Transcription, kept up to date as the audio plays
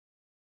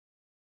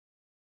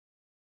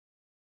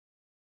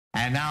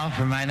And now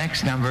for my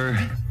next number,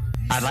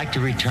 I'd like to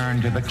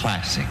return to the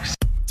classics.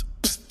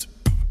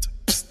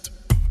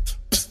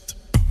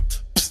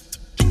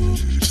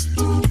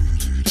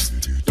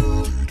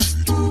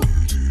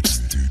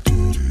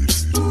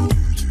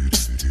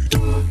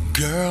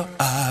 Girl,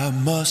 I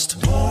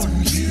must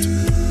warn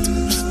you,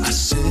 I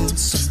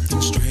sense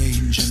something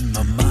strange in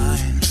my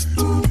mind.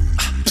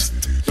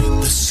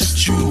 The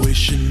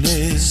situation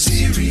is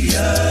serious.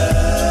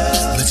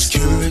 Let's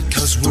cure it,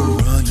 'cause we're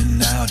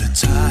running out of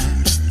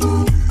time.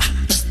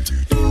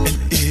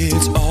 And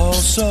it's all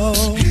so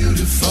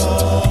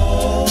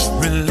beautiful.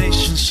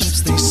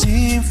 Relationships, they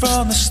seem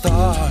from the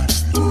start.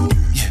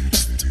 Yeah.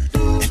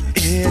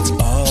 And it's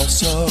all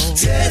so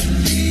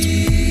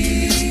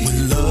deadly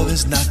when love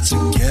is not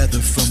together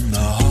from the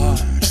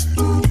heart.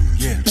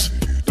 Yeah.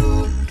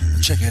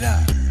 Check it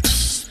out.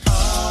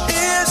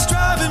 It's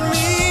driving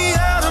me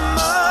out of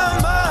my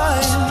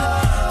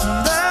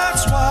mind.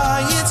 That's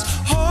why it's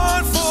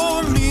hard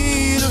for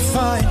me to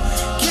find.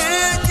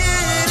 Can't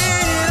get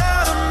it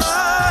out of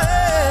my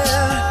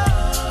head.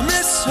 I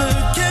miss her,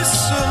 kiss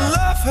her,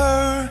 love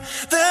her.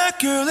 That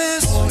girl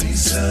is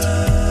poison.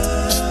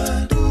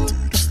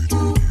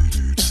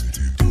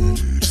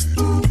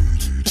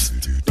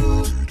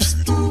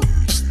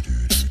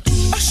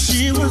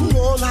 She was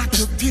more like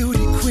a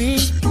beauty queen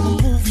in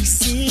a movie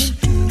scene.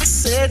 I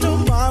said,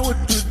 don't mind what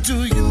you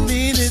do, you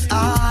mean it.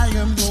 I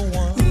am the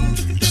one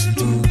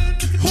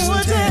who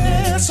would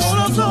dance on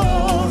the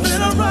floor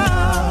and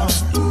around.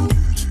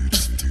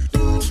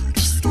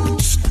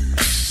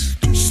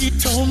 She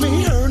told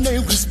me her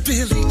name was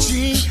Billie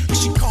Jean.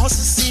 She caused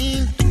a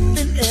scene.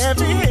 Then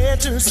every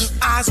head turns her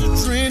eyes a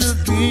dream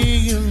of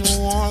being the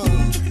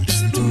one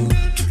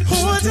who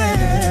would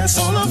dance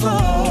on the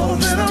floor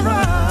and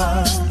around.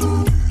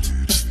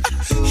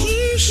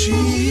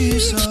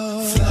 She's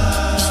so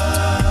fly.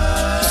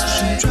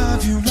 She'll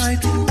drive you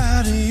right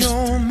out of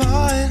your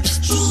mind.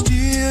 She'll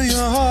steal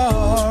your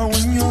heart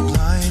when you're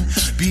blind.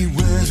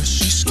 Beware,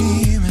 she's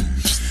scheming.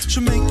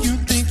 She'll make you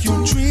think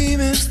you're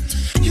dreaming.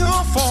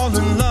 You'll fall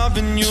in love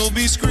and you'll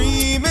be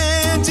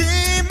screaming,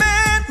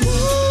 demon.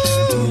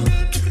 Ooh,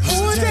 who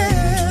would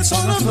dance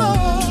on the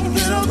floor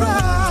and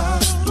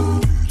around?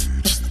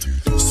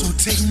 So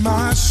take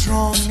my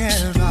strong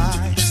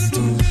advice.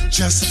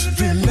 Just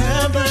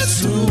remember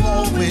to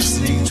always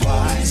think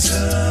twice.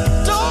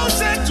 Don't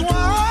think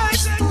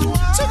twice.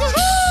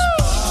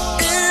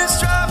 It's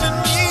driving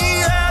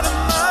me out of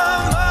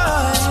my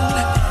mind.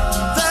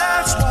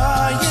 That's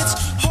why it's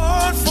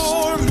hard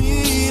for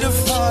me to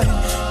find.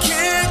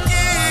 Can't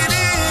get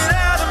it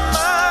out of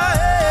my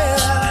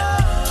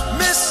head.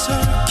 Miss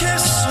her,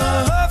 kiss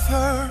her, love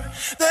her.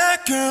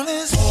 That girl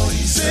is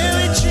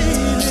very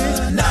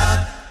cheating.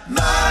 Not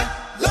my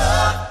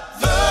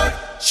lover.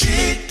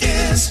 She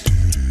is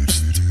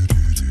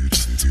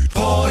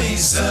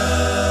poison.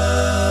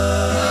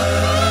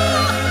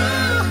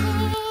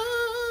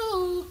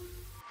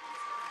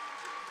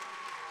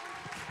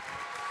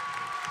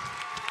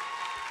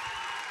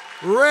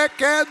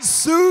 Rick and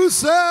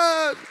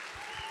Susan.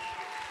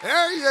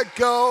 There you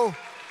go.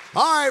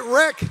 All right,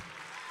 Rick,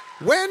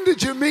 when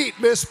did you meet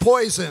Miss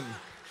Poison?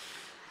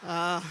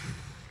 It'll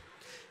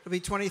be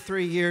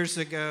 23 years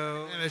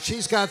ago. And if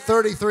she's got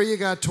 33, you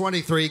got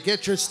 23.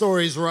 Get your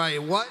stories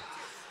right. What?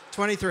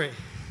 23.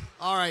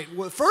 All right.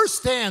 Well,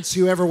 first dance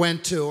you ever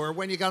went to, or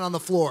when you got on the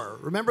floor.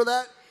 Remember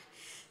that?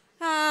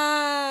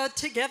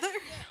 Together?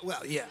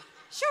 Well, yeah.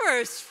 Sure,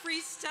 it's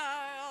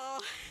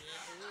freestyle.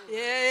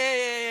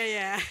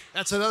 Yeah.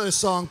 That's another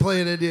song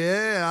playing it.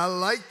 Yeah, I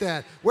like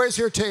that. Where's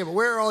your table?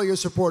 Where are all your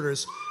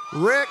supporters?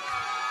 Rick.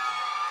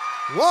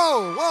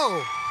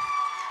 Whoa.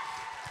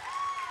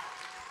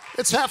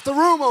 It's half the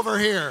room over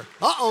here.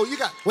 Uh-oh,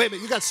 wait a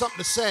minute, you got something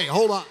to say.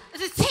 Hold on.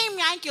 It's a Team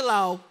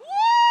Yankulo.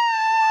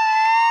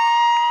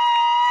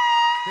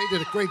 They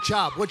did a great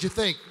job. What'd you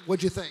think?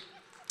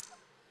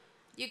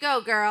 You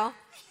go, girl.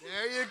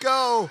 There you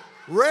go.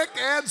 Rick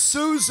and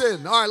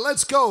Susan. All right,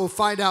 let's go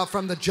find out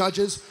from the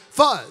judges.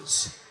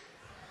 Fuzz.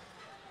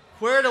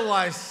 Where do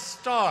I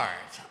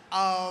start?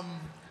 The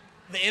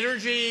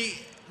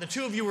energy, the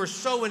two of you were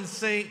so in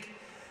sync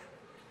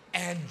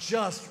and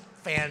just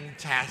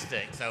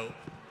fantastic. So,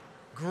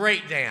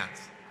 great dance.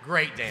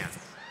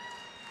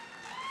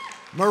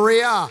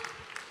 Maria.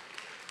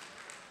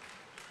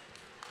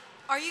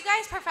 Are you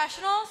guys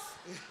professionals?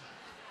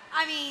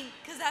 I mean,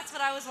 because that's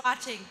what I was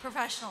watching,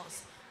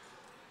 professionals.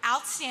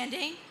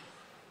 Outstanding.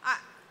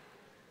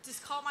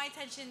 Just caught my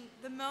attention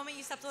the moment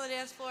you stepped on the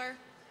dance floor.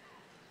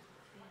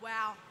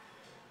 Wow.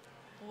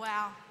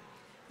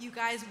 You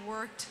guys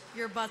worked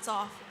your butts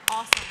off.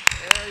 Awesome.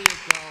 There you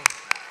go.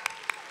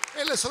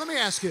 Hey, listen, let me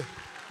ask you.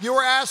 You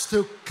were asked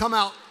to come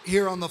out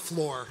here on the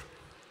floor.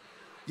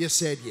 You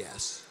said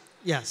yes.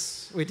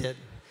 Yes, we did.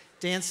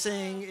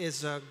 Dancing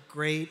is a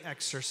great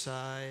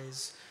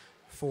exercise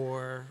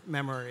for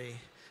memory,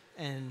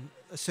 and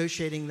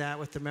associating that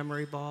with the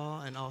Memory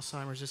Ball and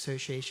Alzheimer's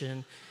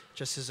Association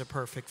just is a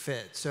perfect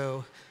fit.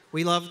 So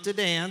we love to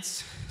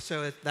dance,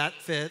 so that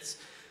fits.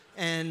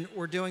 And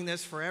we're doing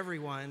this for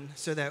everyone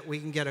so that we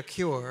can get a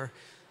cure.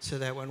 so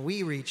that when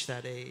we reach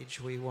that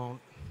age, there'll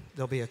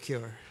be a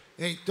cure.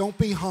 Hey, don't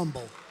be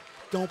humble.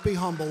 Don't be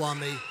humble on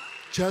me.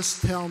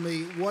 Just tell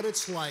me what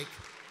it's like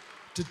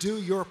to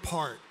do your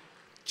part,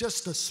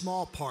 just a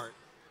small part.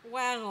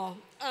 Wow.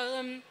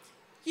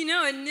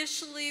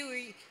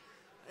 Initially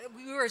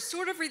we were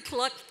sort of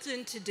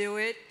reluctant to do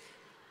it,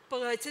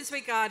 but since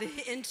we got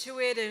into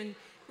it and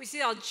we see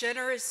how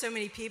generous so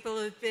many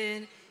people have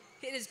been,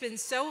 it has been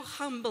so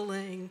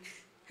humbling.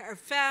 Our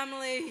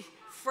family,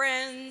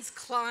 friends,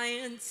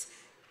 clients,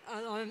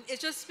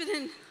 it's just been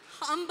an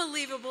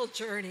unbelievable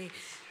journey.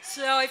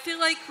 So I feel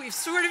like we've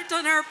sort of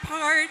done our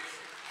part.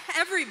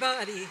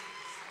 Everybody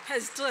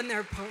has done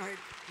their part.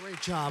 Great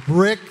job.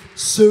 Rick,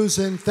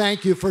 Susan,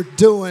 thank you for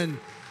doing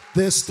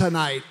this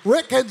tonight.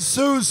 Rick and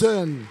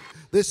Susan,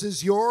 this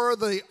is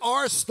the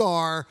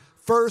R-Star.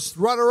 First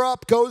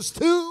runner-up goes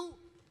to...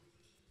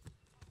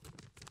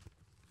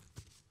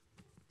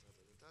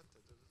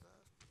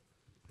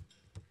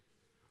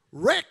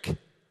 Rick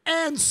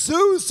and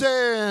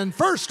Susan,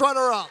 first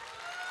runner-up.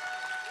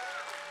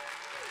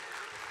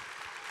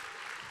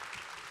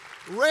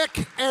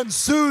 Rick and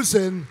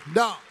Susan,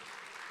 no,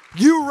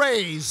 you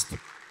raised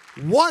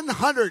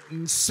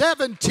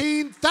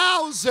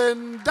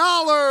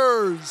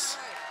 $117,000.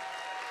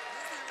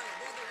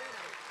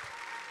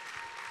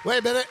 Wait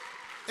a minute.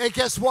 Hey,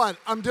 guess what?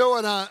 I'm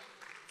doing a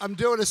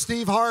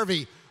Steve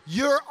Harvey.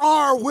 You're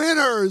our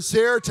winners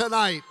here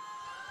tonight.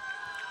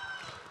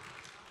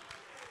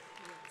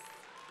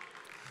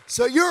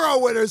 So you're our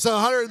winners,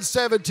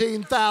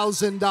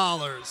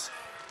 $117,000.